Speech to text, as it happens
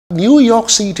New York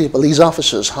City police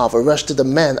officers have arrested a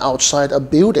man outside a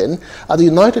building at the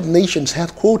United Nations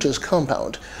headquarters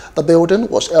compound. The building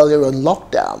was earlier on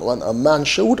lockdown when a man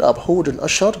showed up holding a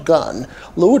shotgun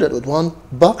loaded with one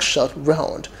buckshot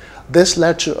round. This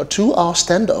led to a 2-hour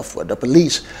standoff with the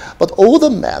police, but all the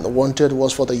man wanted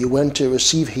was for the UN to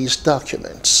receive his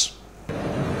documents.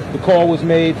 The call was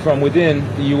made from within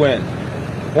the UN.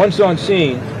 Once on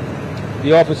scene,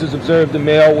 the officers observed a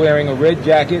male wearing a red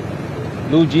jacket,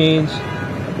 blue jeans,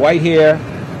 white hair,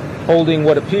 holding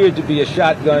what appeared to be a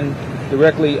shotgun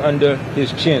directly under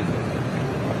his chin.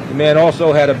 The man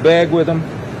also had a bag with him.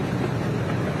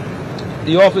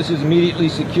 The officers immediately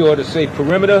secured a safe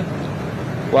perimeter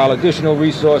while additional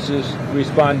resources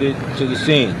responded to the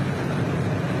scene.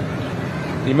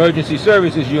 The Emergency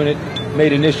Services Unit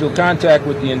made initial contact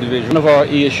with the individual. One of our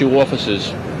ESU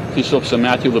officers, Police Officer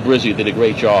Matthew Labrizzi, did a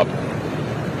great job.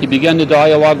 He began the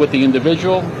dialogue with the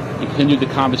individual and continued the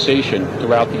conversation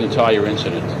throughout the entire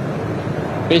incident.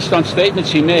 Based on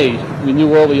statements he made, we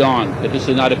knew early on that this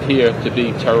did not appear to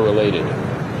be terror-related.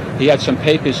 He had some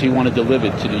papers he wanted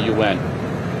delivered to the UN.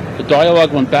 The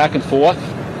dialogue went back and forth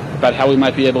about how we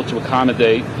might be able to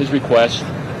accommodate his request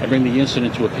and bring the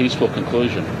incident to a peaceful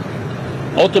conclusion.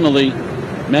 Ultimately,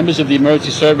 members of the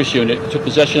Emergency Service Unit took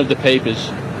possession of the papers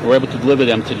and were able to deliver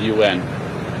them to the UN.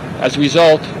 As a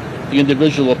result, the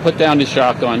individual put down his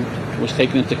shotgun and was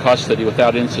taken into custody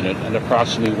without incident at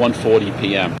approximately 1:40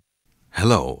 p.m.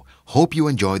 Hello, hope you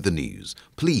enjoyed the news.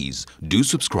 Please do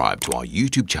subscribe to our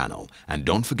YouTube channel and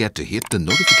don't forget to hit the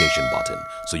notification button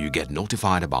so you get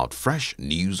notified about fresh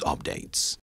news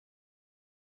updates.